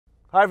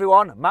Hi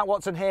everyone, Matt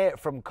Watson here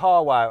from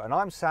Carwow, and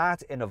I'm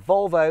sat in a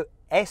Volvo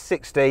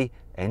S60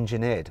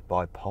 Engineered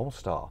by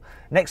Polestar.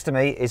 Next to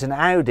me is an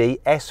Audi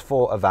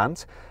S4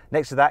 Avant,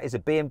 next to that is a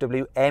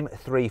BMW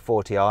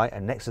M340i,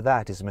 and next to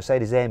that is a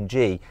Mercedes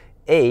AMG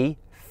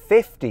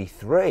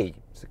E53.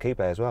 It's a coupe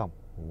as well.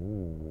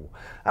 Ooh.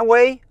 And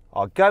we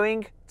are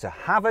going to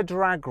have a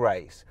drag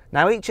race.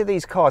 Now each of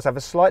these cars have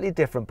a slightly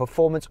different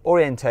performance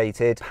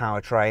orientated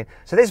powertrain.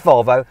 So this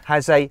Volvo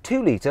has a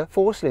 2-litre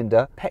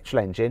 4-cylinder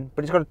petrol engine,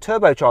 but it's got a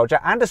turbocharger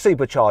and a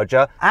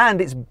supercharger, and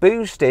it's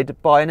boosted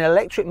by an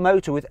electric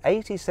motor with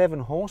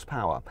 87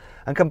 horsepower.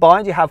 And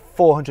combined you have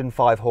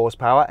 405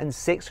 horsepower and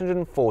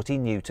 640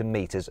 newton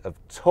meters of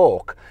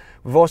torque.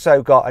 We've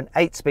also got an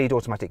 8-speed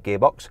automatic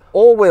gearbox,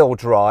 all-wheel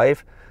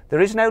drive.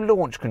 There is no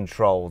launch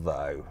control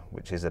though,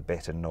 which is a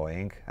bit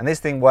annoying. And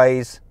this thing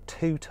weighs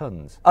 2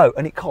 tons. Oh,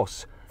 and it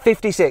costs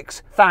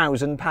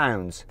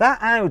 £56,000. That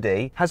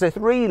Audi has a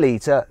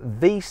 3-litre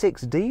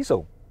V6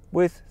 diesel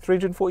with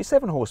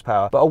 347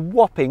 horsepower, but a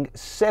whopping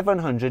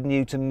 700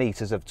 newton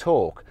meters of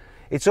torque.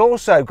 It's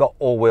also got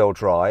all-wheel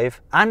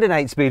drive and an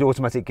 8-speed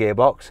automatic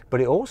gearbox,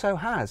 but it also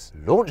has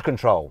launch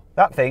control.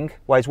 That thing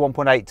weighs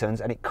 1.8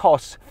 tons and it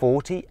costs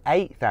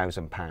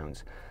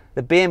 £48,000.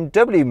 The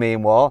BMW,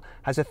 meanwhile,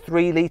 has a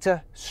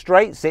 3-litre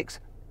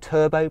straight-six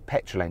turbo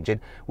petrol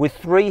engine with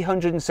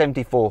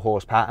 374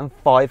 horsepower and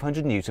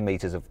 500 newton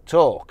meters of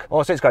torque.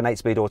 Also, it's got an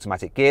 8-speed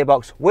automatic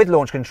gearbox with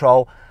launch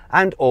control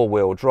and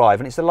all-wheel drive,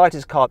 and it's the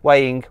lightest car,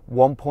 weighing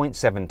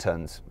 1.7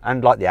 tons.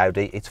 And like the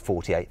Audi, it's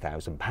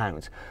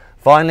 £48,000.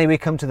 Finally, we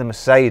come to the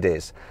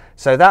Mercedes.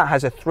 So that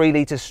has a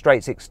 3-litre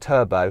straight-six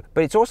turbo,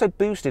 but it's also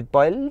boosted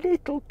by a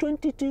little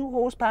 22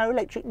 horsepower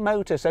electric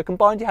motor. So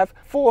combined you have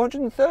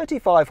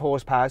 435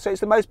 horsepower. So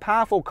it's the most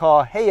powerful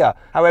car here.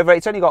 However,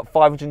 it's only got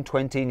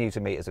 520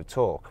 newton meters of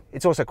torque.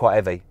 It's also quite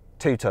heavy,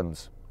 2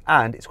 tons,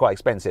 and it's quite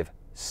expensive,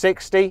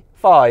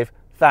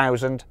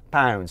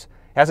 £65,000.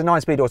 It has a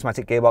 9-speed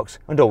automatic gearbox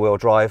and all-wheel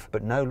drive,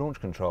 but no launch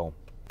control.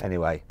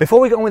 Anyway, before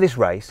we get on with this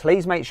race,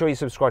 please make sure you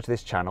subscribe to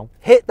this channel.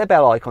 Hit the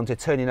bell icon to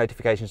turn your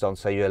notifications on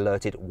so you're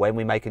alerted when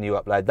we make a new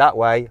upload. That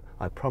way,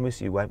 I promise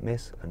you won't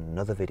miss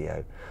another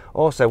video.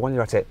 Also, while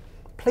you're at it,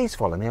 please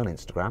follow me on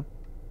Instagram,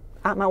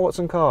 at Matt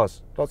Watson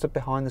Cars. Lots of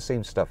behind the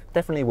scenes stuff.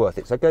 Definitely worth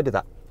it, so go do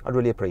that. I'd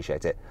really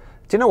appreciate it.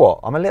 Do you know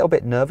what? I'm a little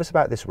bit nervous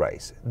about this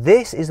race.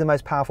 This is the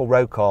most powerful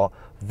road car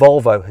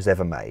Volvo has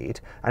ever made,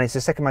 and it's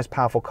the second most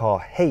powerful car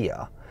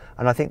here.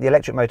 And I think the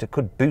electric motor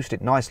could boost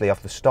it nicely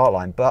off the start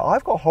line, but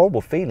I've got a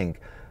horrible feeling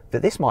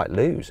that this might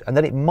lose and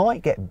that it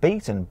might get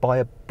beaten by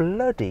a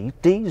bloody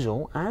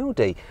diesel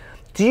Audi.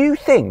 Do you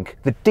think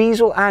the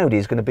diesel Audi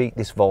is going to beat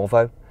this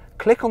Volvo?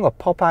 Click on the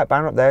pop-out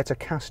banner up there to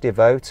cast your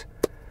vote.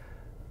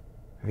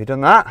 Have you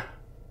done that?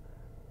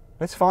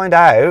 Let's find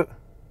out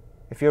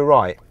if you're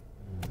right.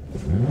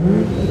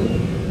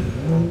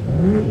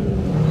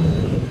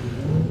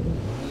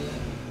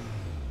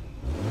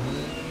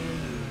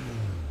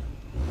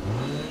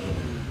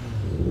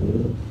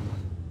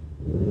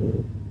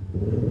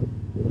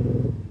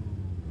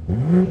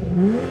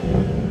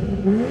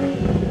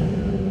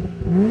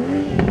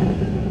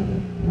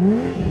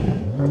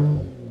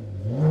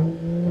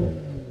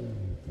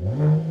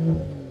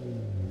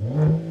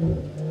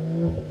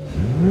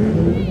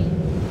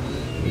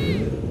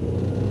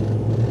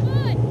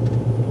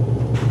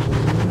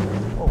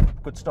 Oh,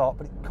 good start,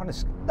 but it kind of...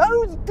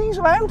 No, the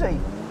diesel Audi!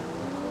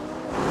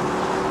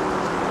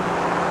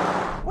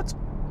 What's...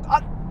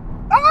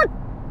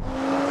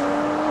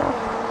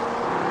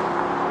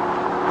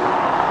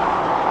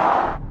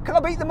 Can I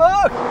beat the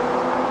Merc?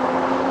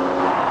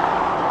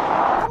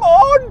 Come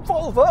on,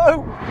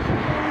 Volvo!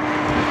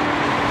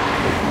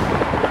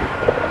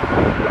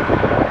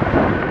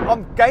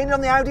 I'm gaining on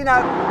the Audi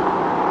now.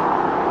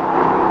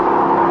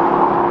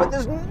 But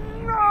there's...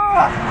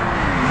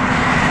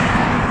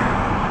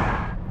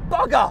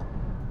 Bugger!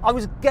 I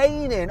was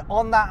gaining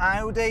on that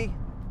Audi,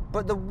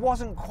 but there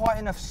wasn't quite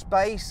enough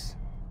space.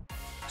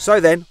 So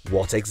then,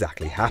 what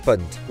exactly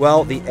happened?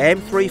 Well, the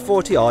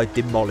M340i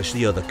demolished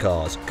the other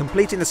cars,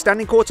 completing the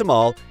standing quarter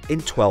mile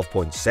in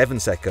 12.7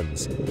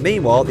 seconds.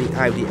 Meanwhile, the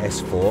Audi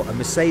S4 and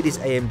Mercedes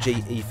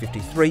AMG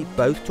E53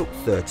 both took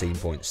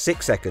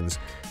 13.6 seconds,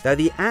 though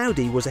the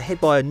Audi was ahead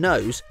by a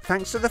nose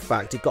thanks to the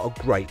fact it got a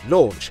great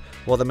launch,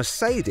 while the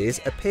Mercedes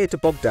appeared to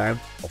bog down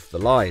off the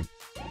line.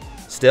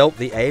 Still,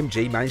 the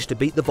AMG managed to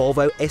beat the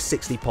Volvo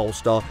S60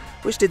 Polestar,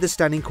 which did the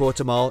standing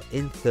quarter mile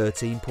in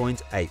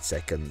 13.8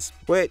 seconds,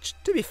 which,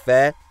 to be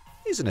fair,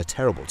 isn't a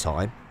terrible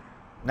time.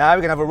 Now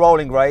we're going to have a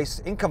rolling race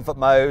in comfort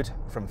mode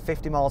from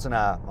 50 miles an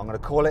hour. I'm going to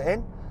call it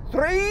in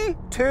 3,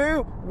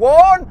 2,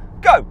 1,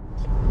 go!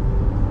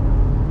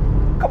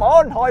 Come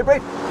on,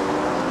 hybrid!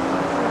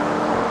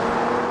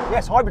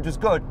 Yes, hybrid was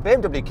good.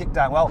 BMW kicked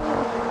down well.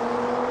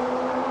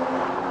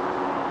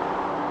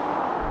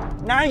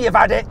 Now you've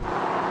had it!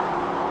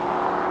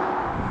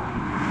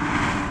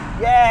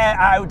 Yeah,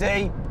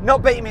 Audi,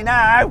 not beating me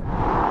now.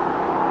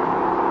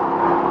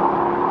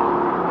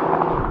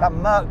 That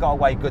Merc got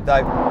away good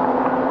though.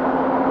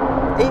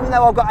 Even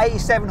though I've got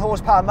 87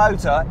 horsepower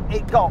motor,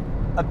 it got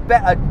a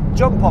better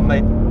jump on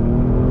me.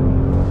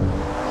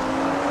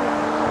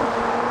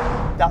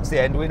 that's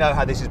the end. We know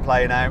how this is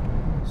playing out.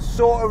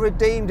 Sort of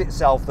redeemed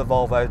itself, the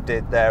Volvo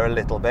did there a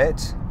little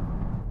bit.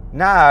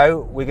 Now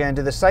we're going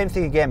to do the same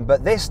thing again,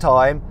 but this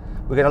time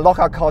we're going to lock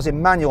our cars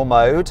in manual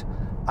mode,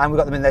 and we've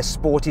got them in their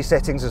sporty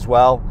settings as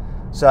well.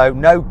 So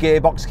no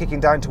gearbox kicking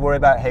down to worry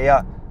about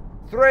here.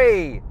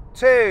 3,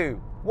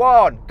 2,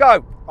 1,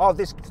 go! Oh,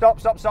 this,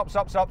 stop.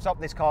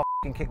 This car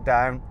f***ing kicked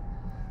down.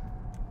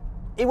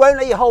 It won't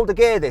let you hold the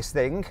gear, this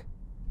thing.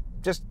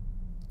 Just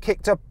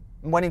kicked up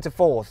and went into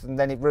fourth, and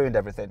then it ruined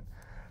everything.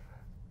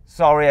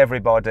 Sorry,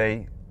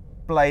 everybody.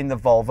 Blame the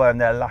Volvo and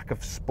their lack of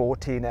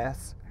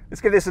sportiness. Let's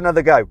give this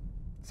another go.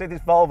 See if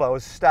this Volvo will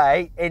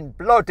stay in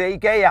bloody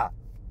gear.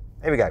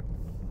 Here we go.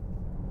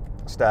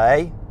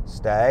 Stay.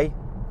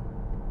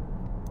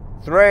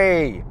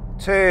 3,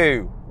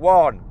 2,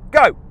 1,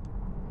 go!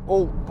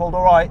 Oh, pulled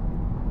all right,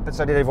 but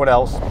so did everyone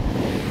else. In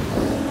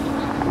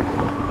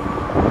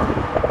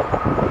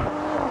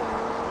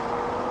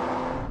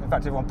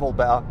fact, everyone pulled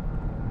better.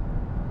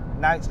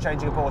 Now it's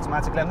changing up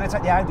automatically. I'm going to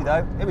take the Audi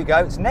though. Here we go.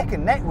 It's neck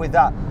and neck with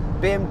that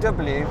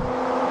BMW.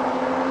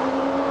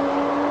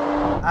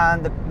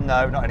 And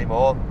no, not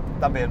anymore.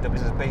 That BMW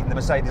has beaten the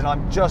Mercedes, and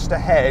I'm just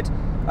ahead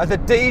of the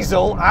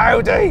diesel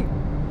Audi.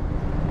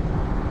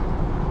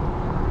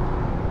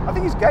 I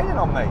think he's gaining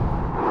on me.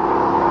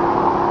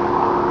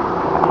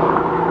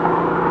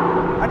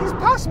 And he's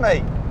passed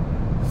me.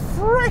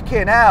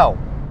 Freaking hell.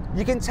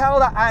 You can tell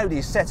that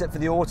Audi's set up for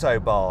the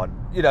Autobahn.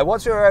 You know,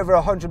 once we're over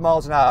 100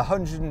 miles an hour,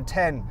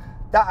 110,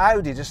 that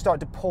Audi just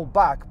started to pull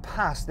back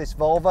past this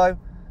Volvo.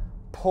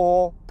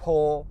 Poor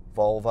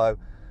Volvo.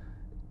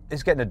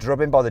 It's getting a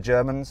drubbing by the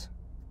Germans.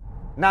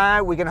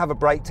 Now we're going to have a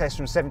brake test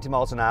from 70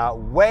 miles an hour.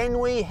 When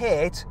we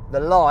hit the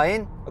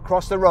line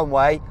across the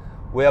runway,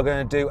 we are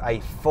going to do a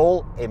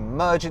full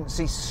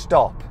emergency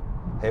stop.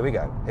 Here we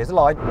go. Here's the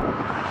line.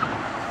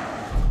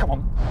 Come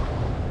on.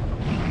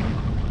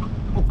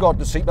 Oh God,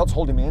 the seatbelt's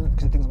holding me in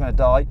because it thinks I'm going to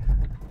die.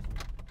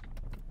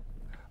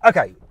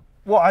 Okay,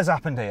 what has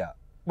happened here?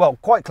 Well,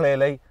 quite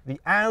clearly, the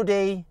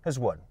Audi has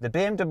won. The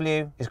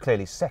BMW is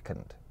clearly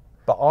second.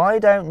 But I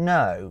don't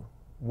know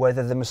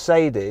whether the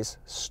Mercedes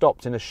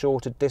stopped in a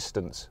shorter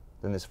distance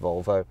than this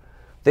Volvo.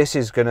 This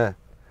is going to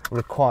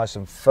require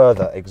some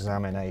further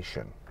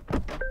examination.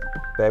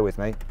 Bear with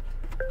me.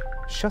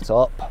 Shut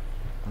up.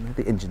 I know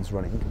the engine's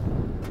running.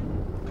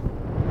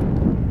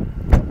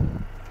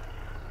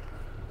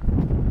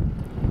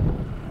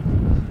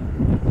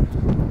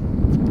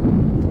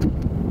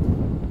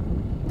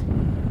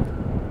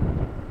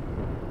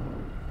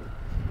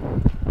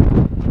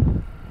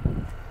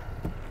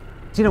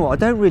 Do you know what?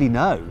 I don't really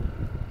know.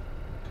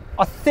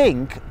 I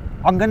think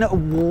I'm going to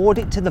award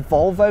it to the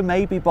Volvo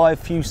maybe by a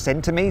few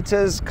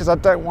centimetres, because I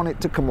don't want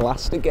it to come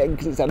last again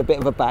because it's had a bit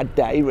of a bad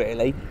day,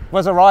 really.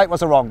 Was I right?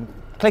 Was I wrong?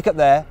 Click up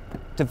there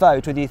to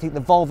vote whether you think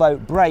the Volvo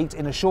braked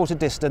in a shorter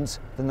distance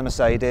than the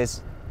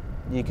Mercedes.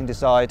 You can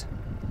decide.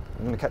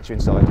 I'm going to catch you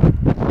inside.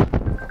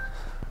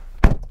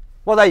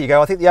 Well, there you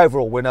go. I think the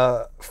overall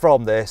winner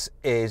from this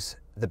is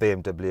the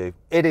BMW.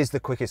 It is the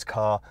quickest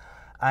car,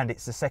 and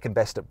it's the second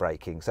best at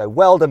braking. So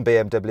well done,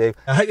 BMW.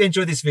 I hope you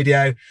enjoyed this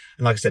video. And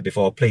like I said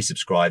before, please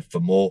subscribe for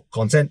more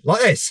content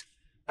like this.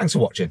 Thanks for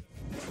watching.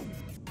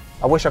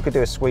 I wish I could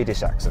do a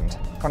Swedish accent.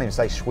 Can't even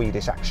say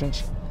Swedish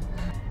accent.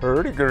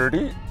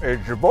 Hurdy-gurdy,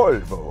 it's a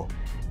Volvo.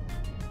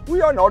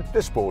 We are not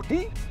the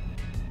sporty.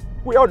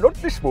 We are not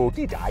the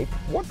sporty type.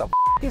 What the f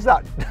is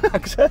that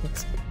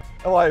accent?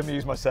 Oh, I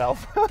amuse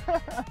myself.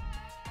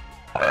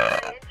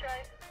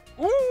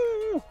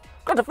 Ooh,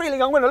 got a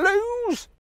feeling I'm going to lose.